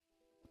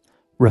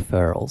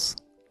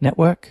Referrals,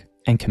 network,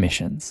 and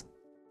commissions.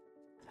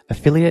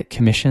 Affiliate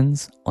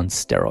commissions on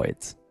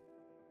steroids.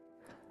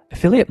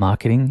 Affiliate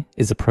marketing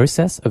is a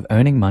process of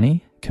earning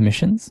money,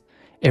 commissions,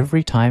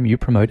 every time you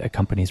promote a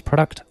company's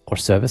product or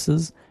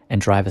services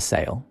and drive a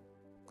sale.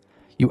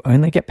 You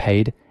only get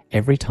paid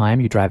every time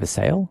you drive a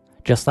sale,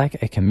 just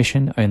like a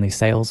commission-only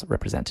sales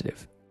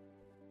representative.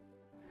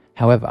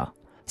 However,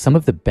 some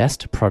of the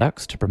best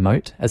products to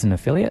promote as an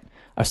affiliate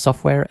are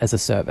software as a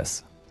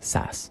service,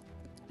 SaaS.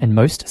 And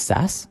most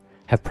SaaS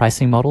have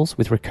pricing models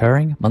with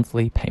recurring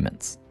monthly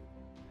payments,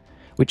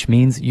 which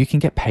means you can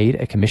get paid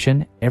a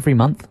commission every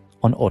month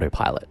on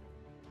autopilot.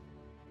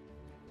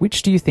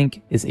 Which do you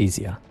think is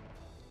easier?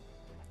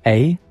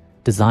 A,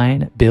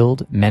 design,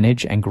 build,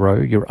 manage, and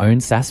grow your own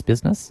SaaS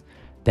business,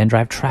 then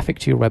drive traffic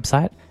to your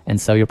website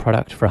and sell your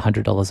product for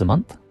 $100 a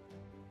month?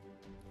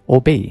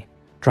 Or B,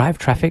 drive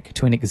traffic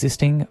to an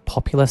existing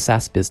popular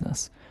SaaS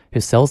business who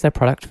sells their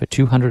product for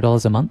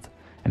 $200 a month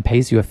and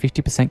pays you a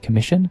 50%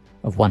 commission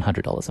of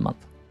 $100 a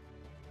month.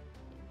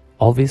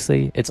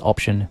 Obviously, it's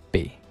option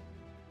B.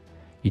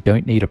 You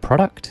don't need a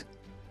product,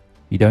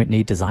 you don't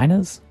need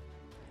designers,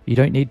 you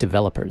don't need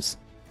developers,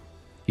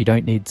 you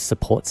don't need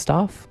support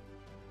staff,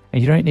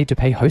 and you don't need to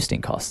pay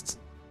hosting costs.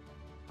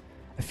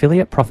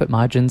 Affiliate profit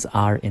margins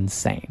are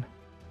insane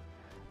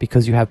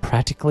because you have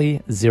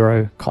practically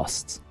zero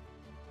costs.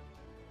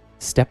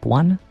 Step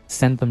 1,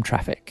 send them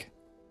traffic.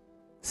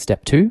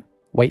 Step 2,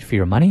 wait for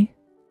your money.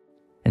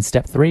 And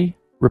step 3,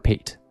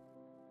 repeat.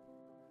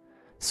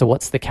 So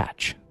what's the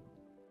catch?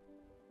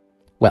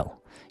 Well,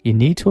 you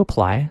need to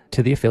apply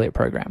to the affiliate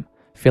program,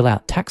 fill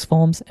out tax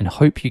forms, and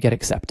hope you get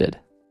accepted.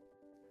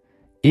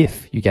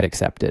 If you get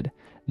accepted,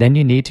 then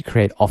you need to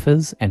create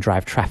offers and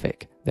drive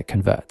traffic that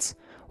converts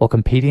while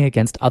competing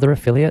against other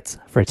affiliates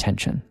for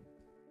attention.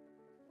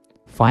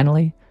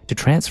 Finally, to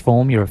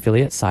transform your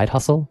affiliate side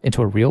hustle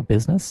into a real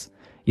business,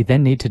 you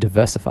then need to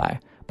diversify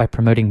by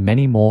promoting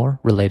many more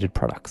related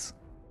products.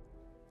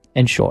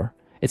 And sure,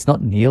 it's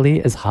not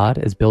nearly as hard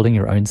as building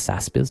your own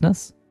SaaS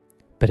business,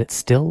 but it's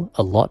still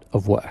a lot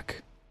of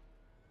work.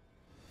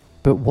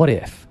 But what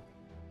if?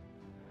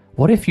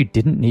 What if you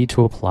didn't need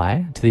to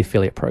apply to the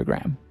affiliate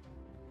program?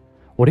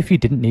 What if you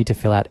didn't need to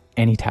fill out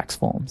any tax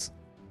forms?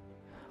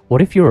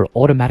 What if you were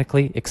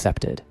automatically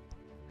accepted?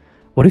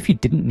 What if you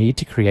didn't need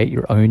to create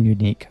your own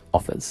unique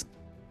offers?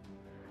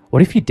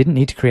 What if you didn't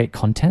need to create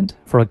content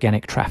for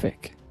organic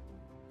traffic?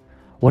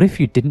 What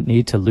if you didn't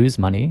need to lose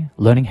money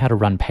learning how to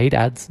run paid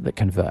ads that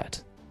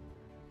convert?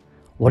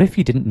 What if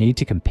you didn't need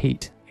to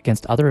compete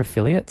against other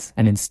affiliates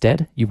and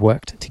instead you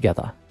worked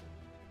together?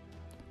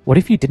 What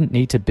if you didn't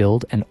need to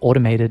build an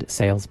automated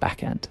sales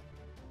backend?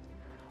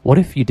 What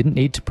if you didn't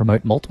need to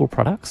promote multiple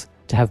products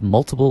to have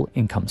multiple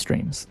income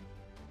streams?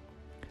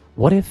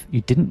 What if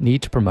you didn't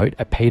need to promote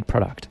a paid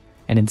product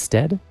and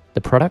instead the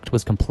product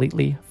was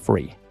completely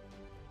free?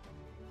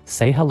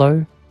 Say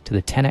hello to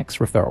the 10x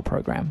referral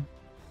program.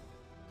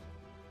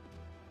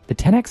 The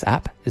 10x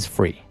app is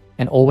free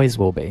and always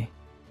will be.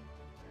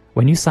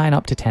 When you sign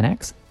up to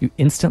 10x, you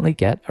instantly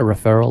get a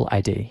referral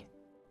ID.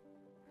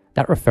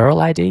 That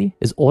referral ID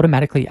is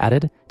automatically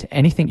added to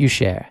anything you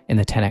share in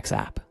the 10x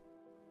app.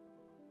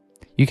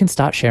 You can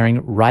start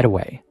sharing right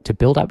away to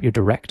build up your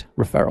direct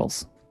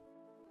referrals.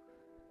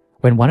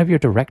 When one of your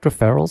direct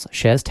referrals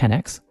shares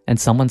 10x and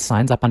someone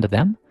signs up under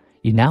them,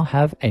 you now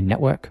have a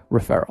network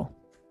referral.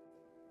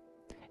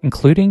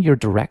 Including your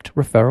direct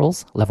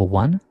referrals level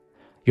 1,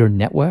 your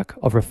network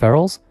of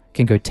referrals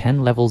can go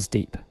 10 levels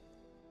deep.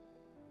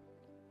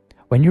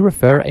 When you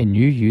refer a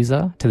new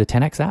user to the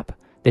 10x app,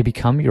 they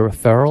become your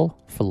referral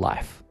for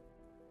life.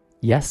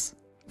 Yes,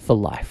 for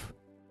life.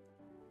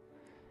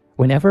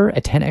 Whenever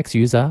a 10x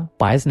user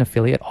buys an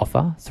affiliate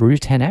offer through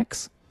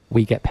 10x,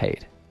 we get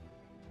paid.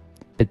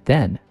 But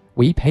then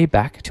we pay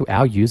back to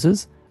our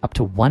users up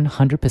to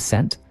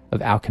 100%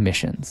 of our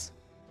commissions.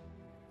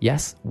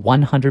 Yes,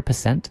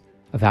 100%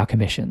 of our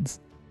commissions.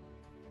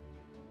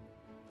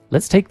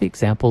 Let's take the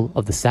example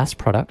of the SaaS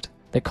product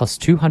that costs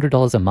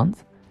 $200 a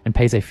month and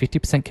pays a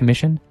 50%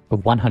 commission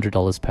of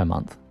 $100 per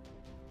month.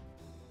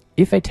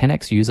 If a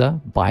 10x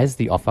user buys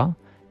the offer,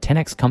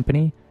 10x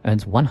company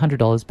earns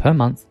 $100 per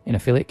month in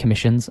affiliate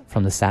commissions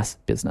from the SaaS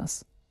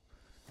business.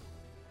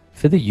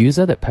 For the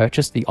user that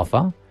purchased the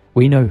offer,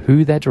 we know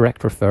who their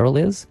direct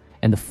referral is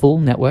and the full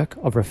network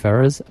of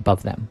referrers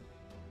above them.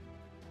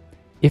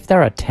 If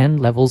there are 10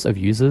 levels of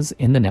users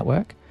in the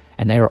network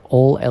and they are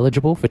all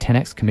eligible for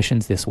 10x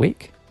commissions this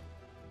week,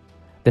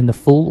 then the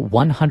full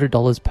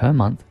 $100 per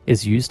month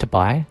is used to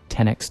buy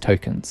 10x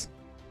tokens.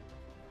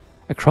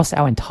 Across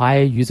our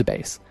entire user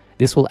base,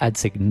 this will add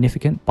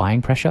significant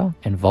buying pressure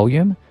and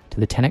volume to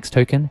the 10x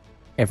token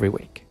every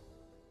week,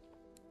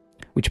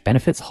 which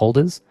benefits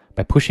holders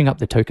by pushing up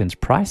the token's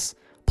price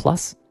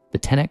plus the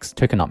 10x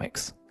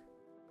tokenomics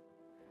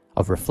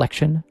of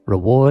reflection,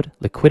 reward,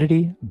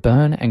 liquidity,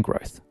 burn, and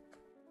growth.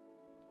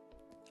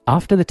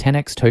 After the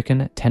 10x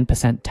token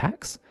 10%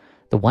 tax,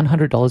 the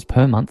 $100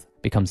 per month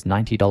becomes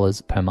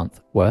 $90 per month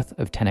worth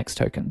of 10x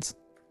tokens.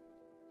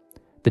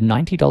 The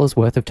 $90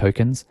 worth of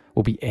tokens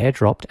will be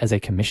airdropped as a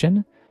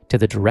commission to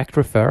the direct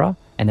referrer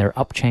and their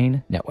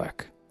upchain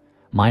network,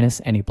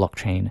 minus any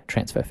blockchain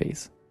transfer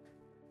fees.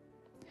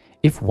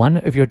 If one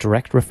of your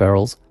direct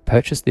referrals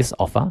purchase this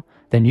offer,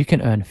 then you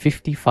can earn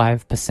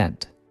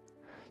 55%.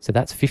 So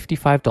that's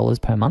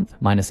 $55 per month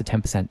minus a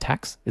 10%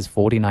 tax is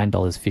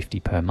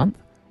 $49.50 per month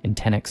in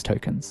 10x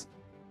tokens.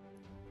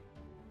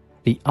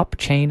 The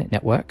upchain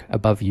network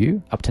above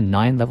you, up to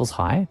 9 levels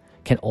high,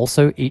 can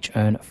also each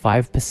earn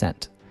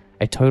 5%,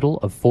 a total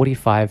of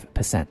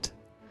 45%.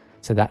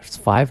 So that's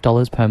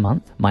 $5 per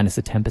month minus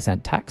a 10%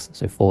 tax,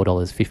 so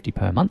 $4.50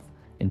 per month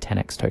in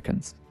 10x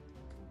tokens.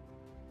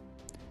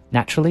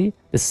 Naturally,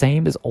 the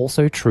same is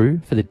also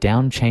true for the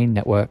downchain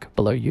network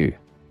below you.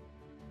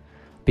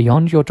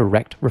 Beyond your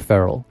direct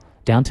referral,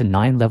 down to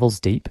 9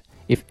 levels deep,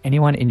 if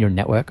anyone in your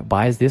network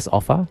buys this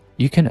offer,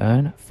 you can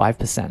earn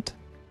 5%.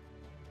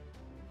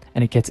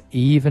 And it gets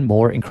even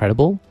more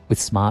incredible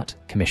with smart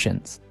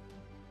commissions.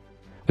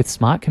 With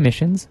smart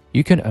commissions,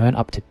 you can earn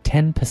up to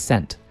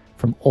 10%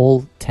 from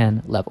all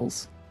 10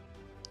 levels.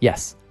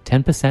 Yes,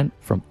 10%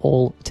 from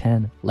all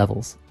 10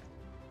 levels.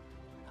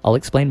 I'll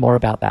explain more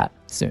about that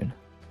soon.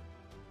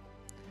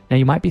 Now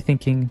you might be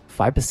thinking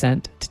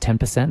 5% to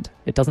 10%,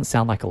 it doesn't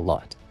sound like a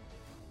lot.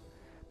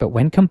 But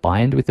when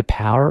combined with the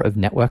power of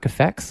network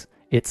effects,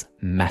 it's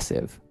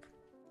massive.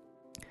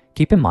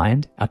 Keep in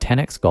mind, our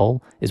 10x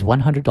goal is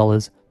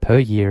 $100 per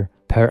year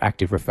per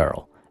active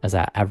referral as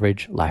our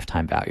average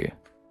lifetime value.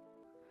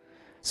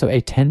 So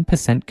a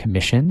 10%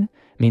 commission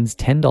means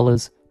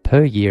 $10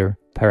 per year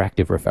per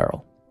active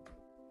referral.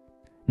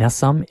 Now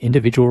some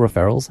individual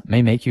referrals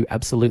may make you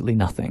absolutely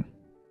nothing,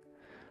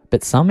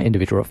 but some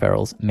individual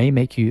referrals may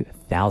make you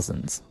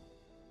thousands.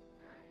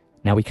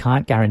 Now we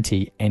can't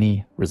guarantee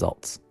any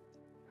results,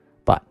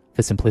 but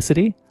for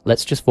simplicity,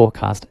 let's just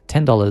forecast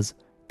 $10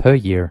 per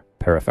year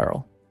per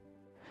referral.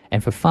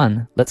 And for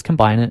fun, let's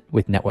combine it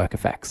with network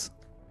effects.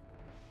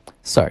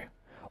 So,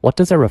 what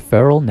does a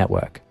referral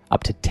network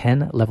up to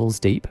 10 levels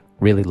deep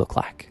really look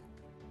like?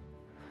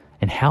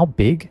 And how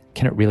big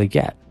can it really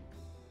get?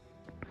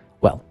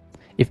 Well,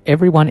 if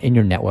everyone in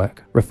your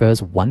network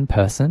refers one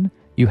person,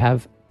 you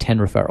have 10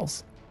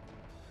 referrals.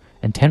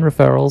 And 10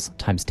 referrals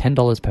times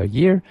 $10 per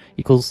year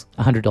equals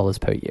 $100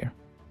 per year.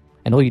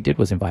 And all you did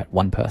was invite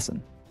one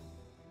person.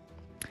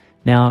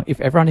 Now, if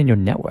everyone in your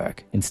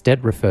network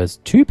instead refers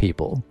 2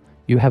 people,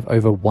 you have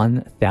over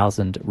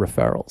 1,000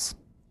 referrals.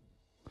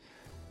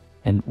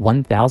 And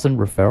 1,000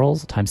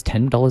 referrals times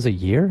 $10 a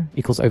year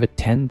equals over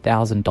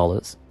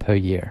 $10,000 per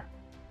year.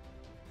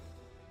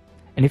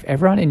 And if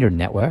everyone in your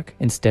network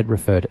instead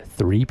referred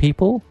 3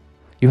 people,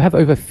 you have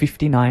over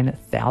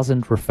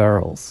 59,000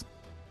 referrals.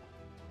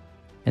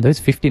 And those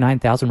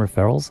 59,000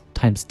 referrals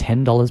times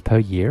 $10 per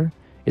year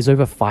is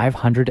over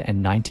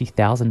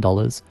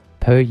 $590,000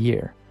 per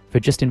year for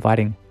just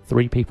inviting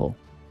 3 people.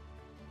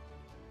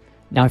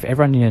 Now, if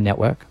everyone in your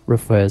network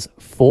refers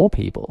 4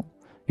 people,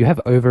 you have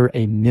over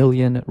 1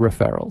 million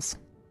referrals.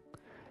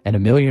 And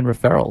 1 million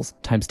referrals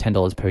times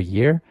 $10 per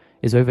year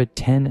is over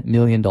 $10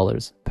 million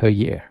per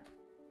year.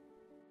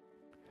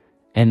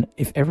 And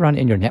if everyone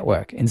in your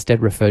network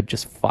instead referred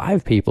just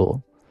 5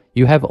 people,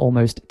 you have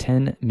almost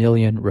 10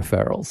 million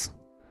referrals.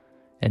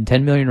 And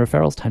 10 million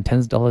referrals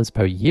times $10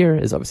 per year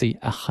is obviously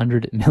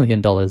 $100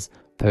 million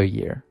per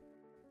year.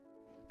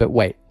 But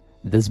wait,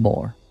 there's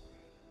more.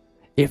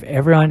 If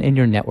everyone in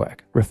your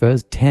network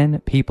refers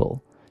 10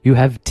 people, you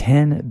have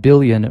 10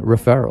 billion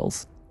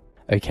referrals.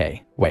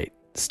 Okay, wait,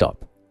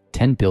 stop.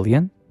 10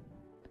 billion?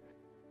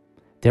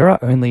 There are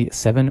only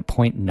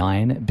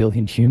 7.9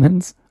 billion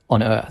humans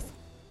on Earth.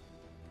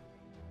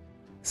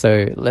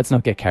 So let's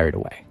not get carried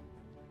away.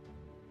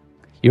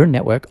 Your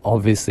network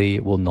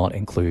obviously will not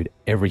include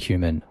every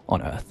human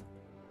on Earth.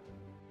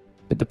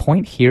 But the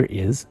point here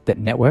is that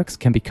networks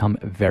can become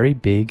very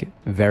big,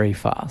 very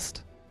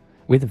fast,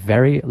 with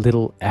very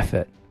little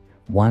effort.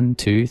 1,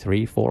 2,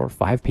 3, 4,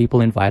 5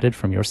 people invited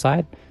from your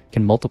side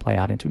can multiply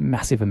out into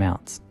massive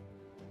amounts.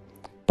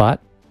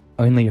 But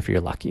only if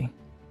you're lucky.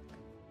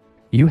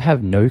 You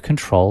have no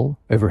control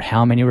over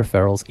how many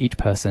referrals each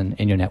person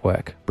in your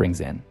network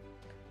brings in.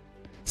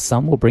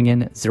 Some will bring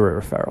in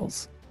 0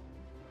 referrals.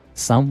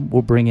 Some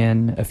will bring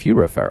in a few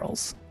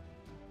referrals.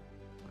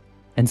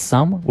 And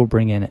some will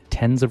bring in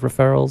tens of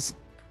referrals,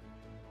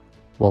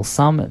 while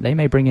some, they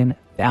may bring in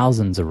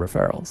thousands of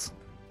referrals.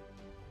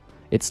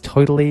 It's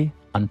totally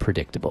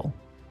unpredictable.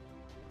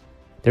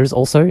 There is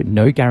also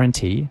no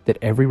guarantee that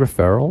every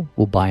referral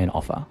will buy an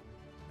offer.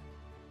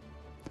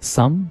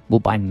 Some will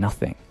buy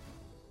nothing.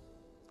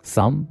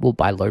 Some will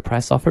buy low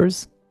price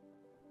offers,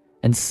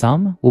 and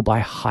some will buy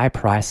high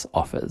price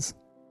offers.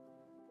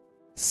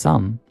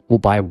 Some will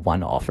buy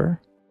one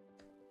offer,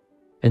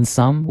 and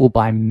some will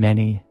buy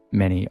many,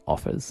 many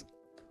offers.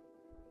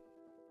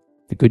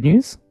 The good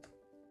news?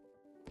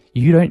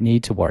 You don't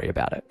need to worry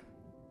about it.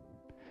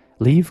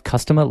 Leave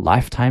customer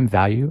lifetime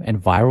value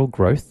and viral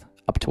growth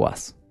up to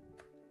us.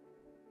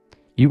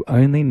 You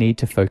only need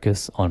to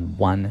focus on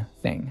one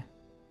thing: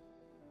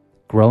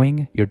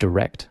 growing your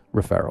direct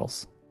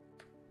referrals.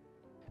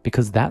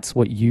 Because that's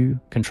what you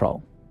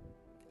control.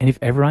 And if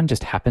everyone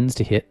just happens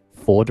to hit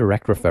 4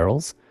 direct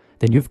referrals,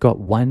 then you've got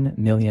 1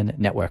 million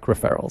network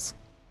referrals.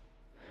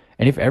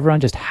 And if everyone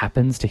just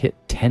happens to hit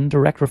 10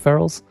 direct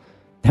referrals,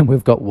 then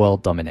we've got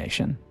world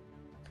domination.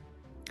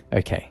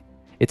 Okay,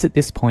 it's at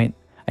this point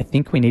I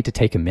think we need to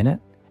take a minute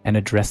and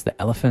address the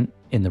elephant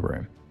in the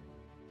room.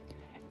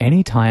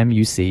 Anytime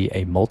you see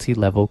a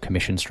multi-level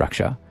commission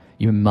structure,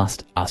 you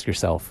must ask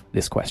yourself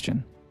this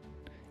question.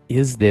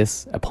 Is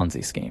this a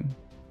Ponzi scheme?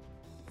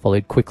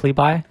 Followed quickly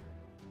by,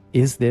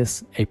 is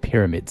this a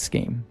pyramid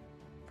scheme?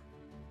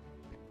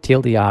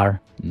 TLDR,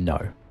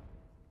 no.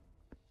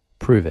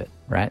 Prove it,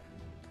 right?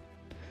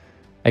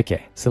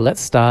 Okay, so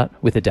let's start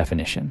with a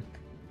definition.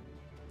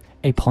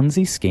 A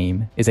Ponzi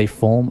scheme is a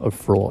form of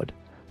fraud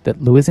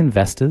that lures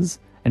investors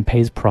and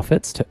pays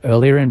profits to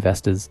earlier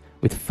investors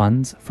with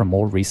funds from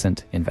more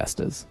recent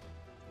investors.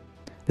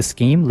 The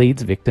scheme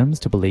leads victims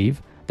to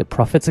believe that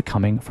profits are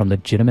coming from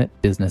legitimate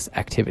business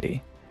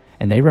activity,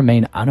 and they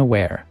remain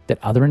unaware that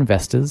other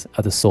investors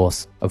are the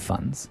source of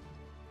funds.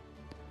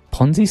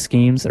 Ponzi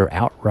schemes are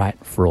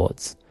outright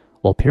frauds,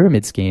 while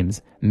pyramid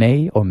schemes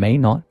may or may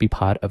not be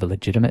part of a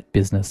legitimate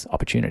business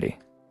opportunity.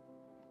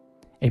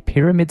 A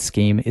pyramid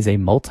scheme is a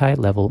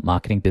multi-level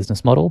marketing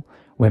business model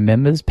where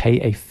members pay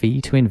a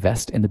fee to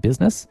invest in the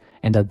business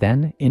and are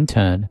then, in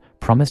turn,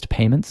 promised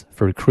payments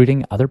for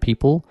recruiting other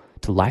people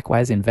to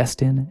likewise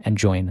invest in and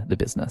join the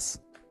business.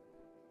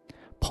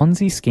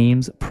 Ponzi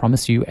schemes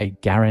promise you a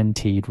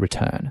guaranteed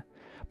return,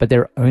 but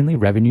their only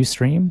revenue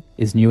stream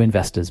is new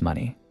investors'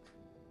 money.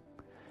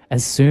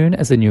 As soon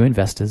as the new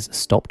investors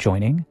stop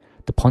joining,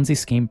 the Ponzi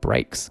scheme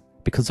breaks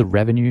because the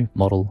revenue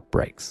model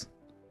breaks.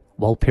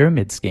 While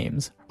pyramid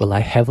schemes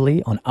rely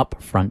heavily on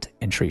upfront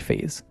entry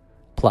fees.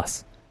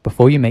 Plus,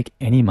 before you make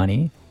any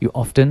money, you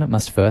often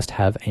must first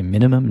have a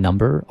minimum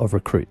number of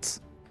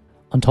recruits.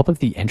 On top of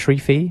the entry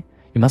fee,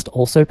 you must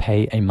also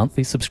pay a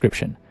monthly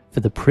subscription for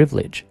the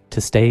privilege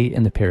to stay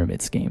in the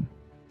pyramid scheme.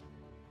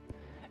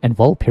 And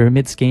while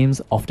pyramid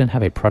schemes often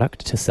have a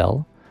product to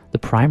sell, the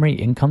primary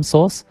income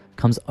source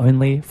comes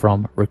only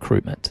from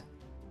recruitment.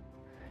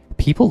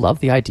 People love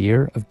the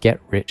idea of get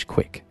rich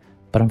quick,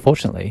 but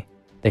unfortunately,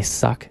 they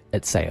suck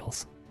at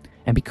sales.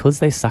 And because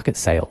they suck at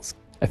sales,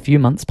 a few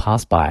months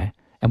pass by,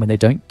 and when they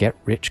don't get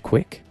rich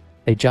quick,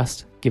 they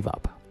just give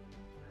up.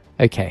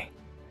 Okay,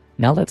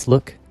 now let's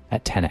look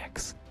at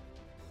 10x.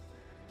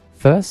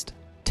 First,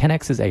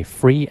 10x is a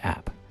free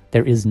app.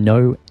 There is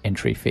no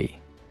entry fee.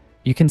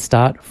 You can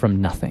start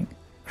from nothing,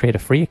 create a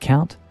free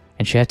account,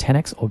 and share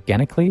 10x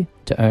organically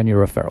to earn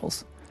your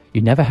referrals.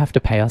 You never have to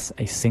pay us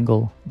a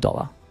single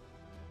dollar.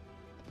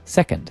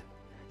 Second,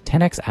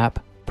 10x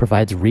app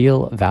provides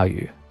real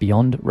value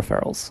beyond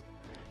referrals.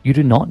 You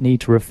do not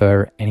need to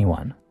refer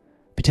anyone.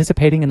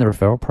 Participating in the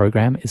referral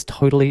program is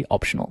totally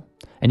optional,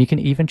 and you can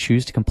even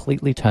choose to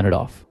completely turn it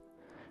off.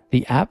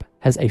 The app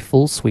has a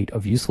full suite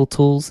of useful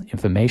tools,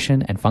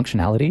 information, and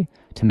functionality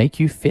to make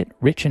you fit,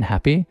 rich, and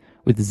happy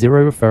with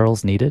 0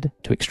 referrals needed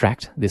to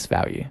extract this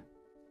value.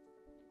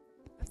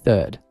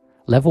 Third,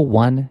 level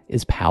 1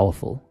 is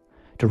powerful.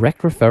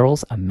 Direct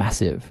referrals are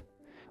massive.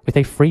 With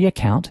a free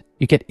account,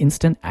 you get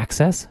instant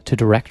access to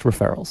direct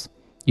referrals.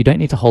 You don't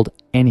need to hold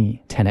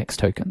any 10x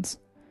tokens.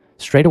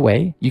 Straight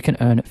away, you can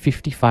earn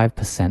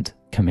 55%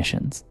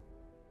 commissions.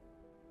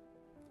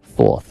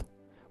 Fourth,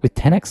 with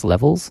 10x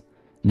levels,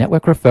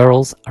 network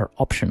referrals are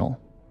optional.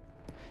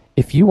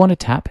 If you want to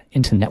tap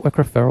into network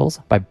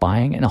referrals by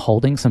buying and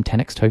holding some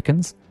 10x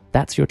tokens,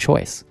 that's your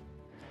choice.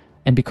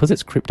 And because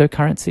it's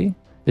cryptocurrency,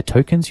 the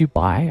tokens you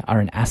buy are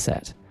an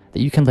asset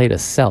that you can later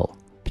sell,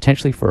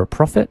 potentially for a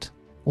profit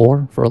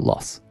or for a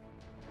loss.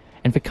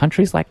 And for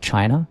countries like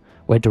China,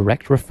 where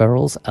direct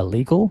referrals are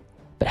legal,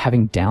 but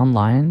having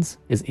downlines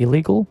is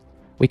illegal,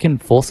 we can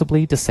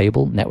forcibly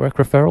disable network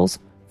referrals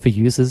for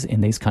users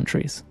in these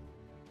countries.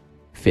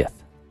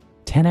 Fifth,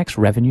 10x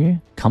revenue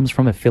comes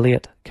from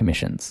affiliate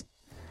commissions,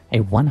 a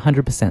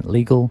 100%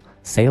 legal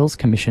sales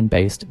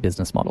commission-based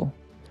business model.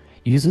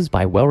 Users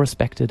buy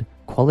well-respected,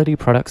 quality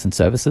products and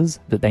services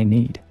that they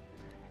need,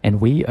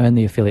 and we earn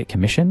the affiliate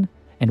commission,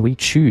 and we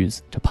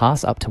choose to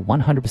pass up to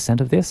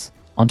 100% of this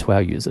onto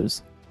our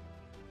users.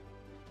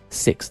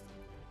 Sixth,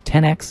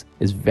 10x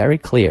is very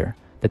clear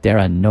that there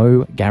are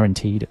no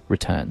guaranteed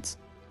returns.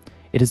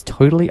 It is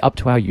totally up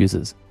to our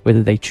users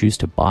whether they choose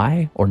to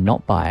buy or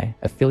not buy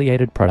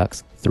affiliated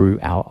products through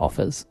our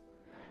offers.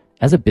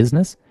 As a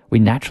business, we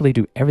naturally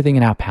do everything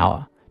in our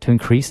power to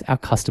increase our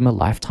customer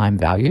lifetime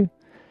value,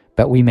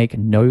 but we make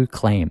no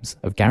claims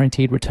of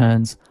guaranteed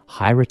returns,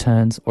 high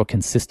returns, or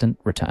consistent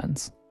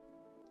returns.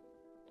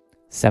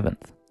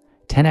 Seventh,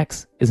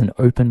 10x is an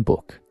open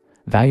book,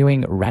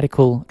 valuing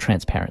radical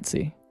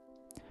transparency.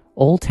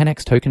 All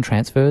 10x token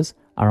transfers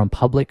are on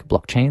public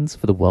blockchains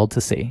for the world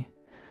to see.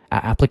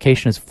 Our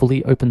application is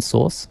fully open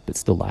source, but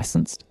still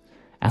licensed.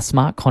 Our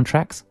smart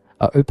contracts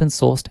are open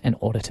sourced and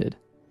audited.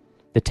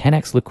 The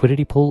 10x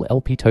liquidity pool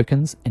LP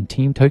tokens and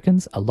team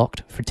tokens are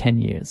locked for 10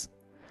 years.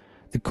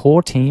 The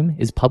core team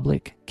is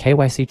public,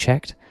 KYC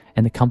checked,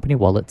 and the company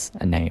wallets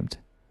are named.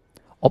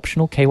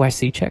 Optional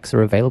KYC checks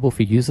are available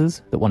for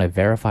users that want a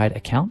verified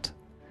account.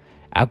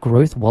 Our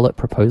growth wallet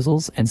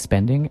proposals and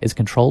spending is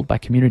controlled by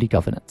community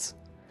governance.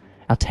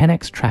 Our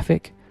 10x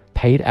traffic,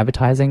 paid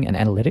advertising and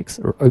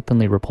analytics are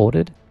openly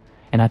reported,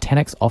 and our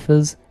 10x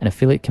offers and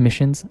affiliate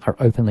commissions are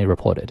openly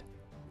reported.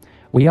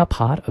 We are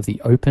part of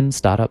the open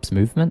startups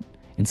movement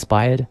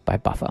inspired by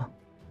Buffer.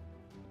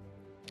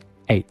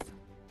 8th,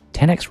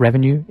 10x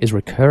revenue is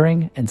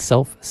recurring and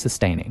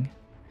self-sustaining.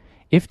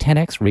 If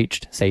 10x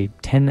reached, say,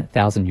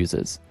 10,000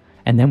 users,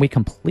 and then we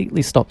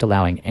completely stopped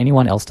allowing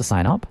anyone else to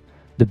sign up,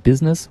 the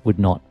business would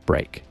not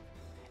break.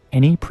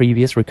 Any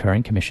previous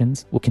recurring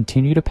commissions will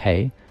continue to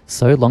pay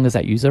so long as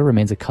that user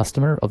remains a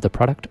customer of the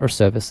product or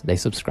service they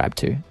subscribe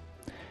to.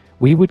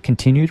 We would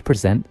continue to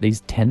present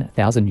these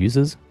 10,000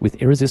 users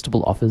with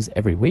irresistible offers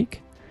every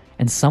week,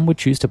 and some would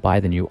choose to buy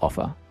the new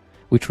offer,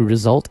 which would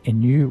result in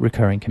new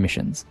recurring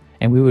commissions,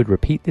 and we would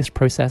repeat this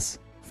process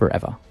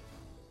forever.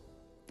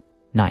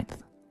 9th,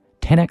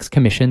 10x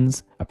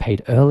commissions are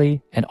paid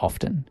early and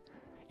often.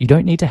 You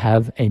don't need to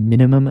have a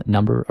minimum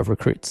number of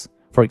recruits,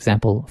 for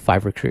example,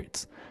 5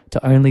 recruits,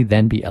 to only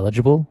then be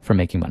eligible for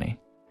making money.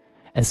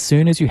 As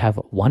soon as you have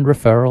 1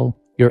 referral,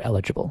 you're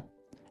eligible,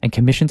 and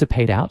commissions are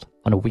paid out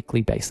on a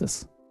weekly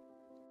basis.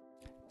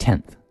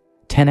 10th,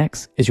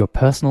 10x is your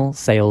personal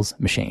sales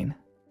machine.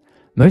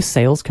 Most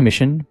sales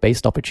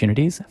commission-based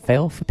opportunities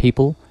fail for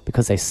people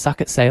because they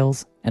suck at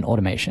sales and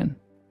automation.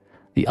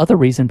 The other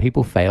reason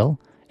people fail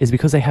is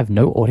because they have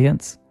no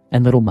audience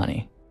and little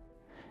money.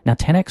 Now,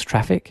 10x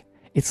traffic,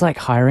 it's like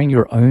hiring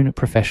your own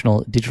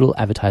professional digital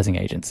advertising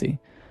agency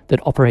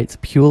that operates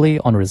purely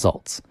on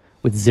results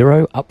with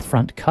zero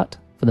upfront cut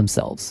for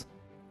themselves.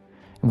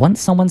 Once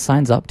someone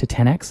signs up to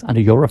 10x under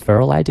your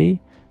referral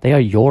ID, they are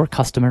your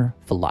customer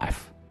for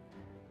life.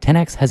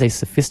 10x has a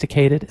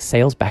sophisticated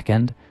sales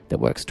backend that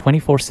works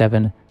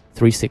 24/7,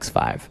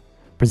 365,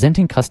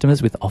 presenting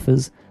customers with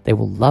offers they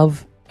will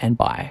love and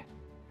buy.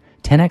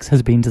 10x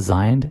has been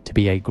designed to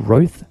be a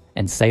growth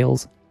and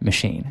sales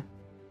machine.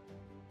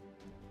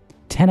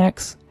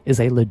 10x is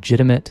a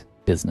legitimate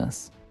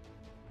business.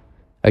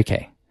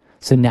 Okay,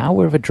 so now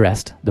we've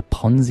addressed the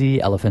Ponzi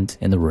elephant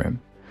in the room.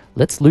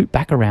 Let's loop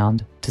back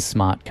around to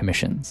smart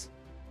commissions.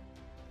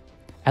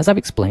 As I've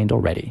explained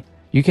already,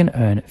 you can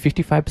earn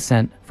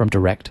 55% from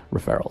direct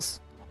referrals,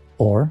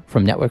 or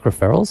from network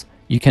referrals,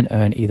 you can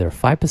earn either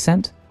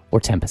 5% or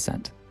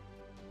 10%.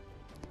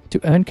 To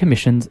earn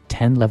commissions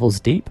 10 levels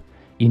deep,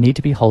 you need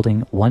to be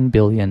holding 1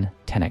 billion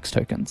 10x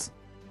tokens.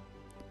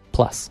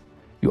 Plus,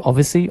 you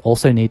obviously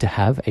also need to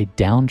have a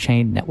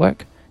down-chain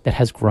network that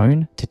has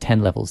grown to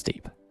 10 levels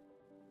deep.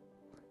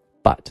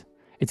 But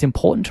it's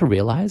important to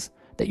realize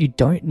that you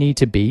don't need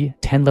to be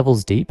 10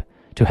 levels deep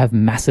to have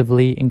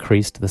massively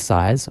increased the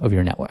size of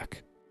your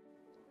network.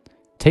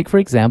 Take, for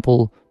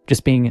example,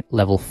 just being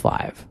level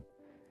 5.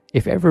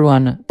 If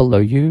everyone below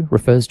you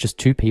refers just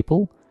 2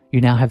 people,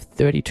 you now have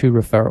 32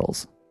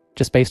 referrals,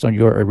 just based on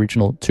your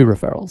original 2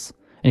 referrals.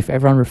 And if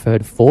everyone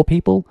referred 4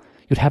 people,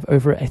 you'd have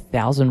over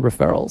 1,000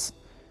 referrals.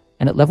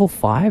 And at level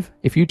 5,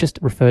 if you just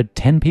referred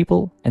 10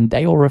 people and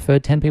they all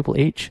referred 10 people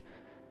each,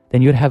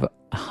 then you'd have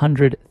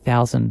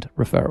 100,000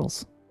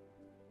 referrals.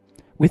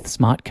 With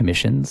smart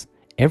commissions,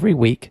 every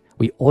week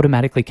we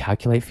automatically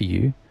calculate for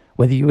you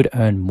whether you would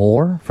earn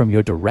more from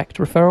your direct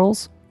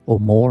referrals or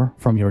more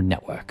from your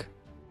network.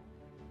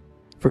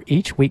 For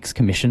each week's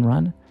commission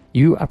run,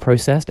 you are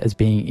processed as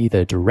being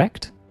either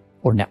direct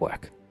or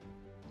network,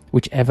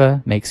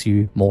 whichever makes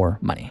you more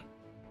money.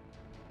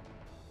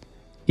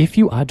 If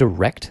you are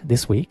direct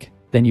this week,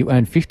 then you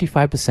earn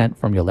 55%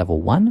 from your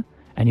level 1,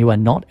 and you are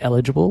not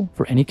eligible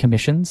for any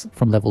commissions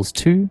from levels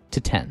 2 to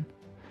 10.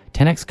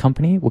 10x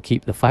company will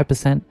keep the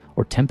 5%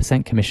 or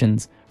 10%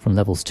 commissions from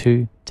levels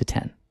 2 to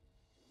 10.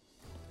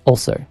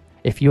 Also,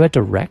 if you are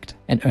direct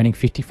and earning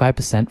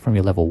 55% from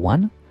your level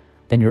 1,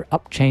 then your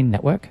upchain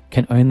network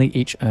can only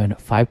each earn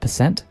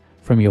 5%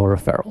 from your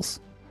referrals.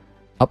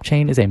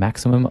 Upchain is a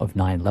maximum of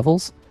 9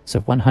 levels, so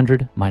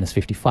 100 minus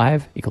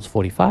 55 equals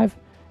 45,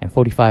 and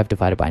 45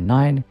 divided by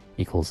 9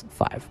 equals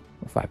 5,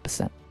 or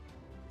 5%.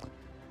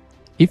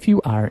 If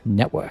you are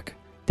network,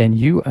 then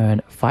you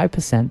earn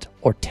 5%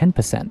 or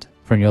 10%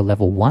 from your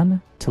level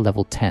 1 to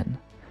level 10,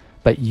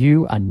 but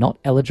you are not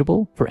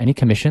eligible for any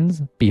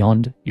commissions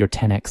beyond your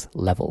 10x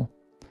level.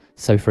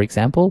 So for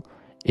example,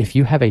 if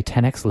you have a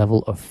 10x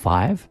level of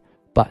 5,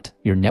 but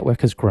your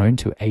network has grown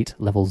to 8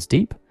 levels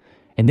deep,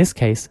 in this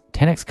case,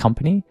 10x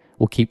company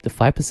will keep the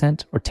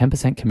 5% or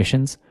 10%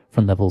 commissions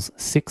from levels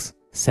 6,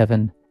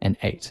 7, and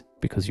 8,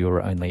 because you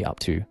are only up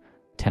to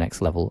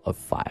 10x level of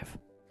 5.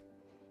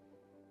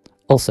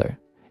 Also,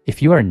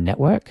 if you are a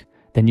network,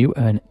 then you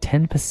earn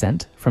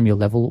 10% from your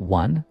level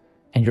 1,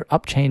 and your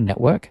upchain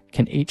network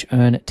can each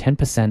earn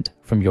 10%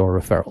 from your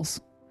referrals.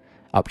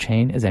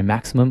 Upchain is a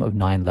maximum of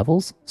 9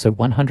 levels, so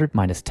 100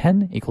 minus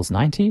 10 equals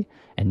 90,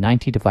 and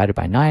 90 divided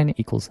by 9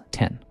 equals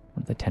 10,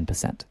 or the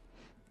 10%.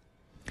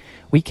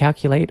 We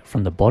calculate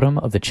from the bottom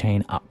of the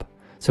chain up,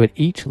 so at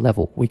each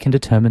level we can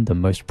determine the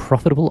most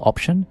profitable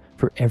option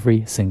for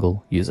every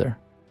single user.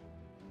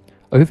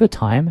 Over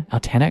time, our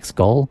 10x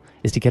goal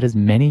is to get as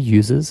many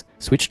users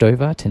switched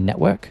over to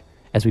network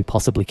as we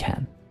possibly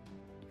can.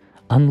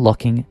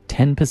 unlocking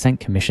 10%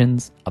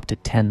 commissions up to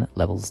 10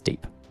 levels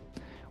deep,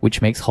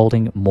 which makes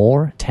holding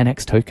more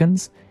 10x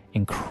tokens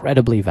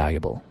incredibly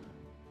valuable.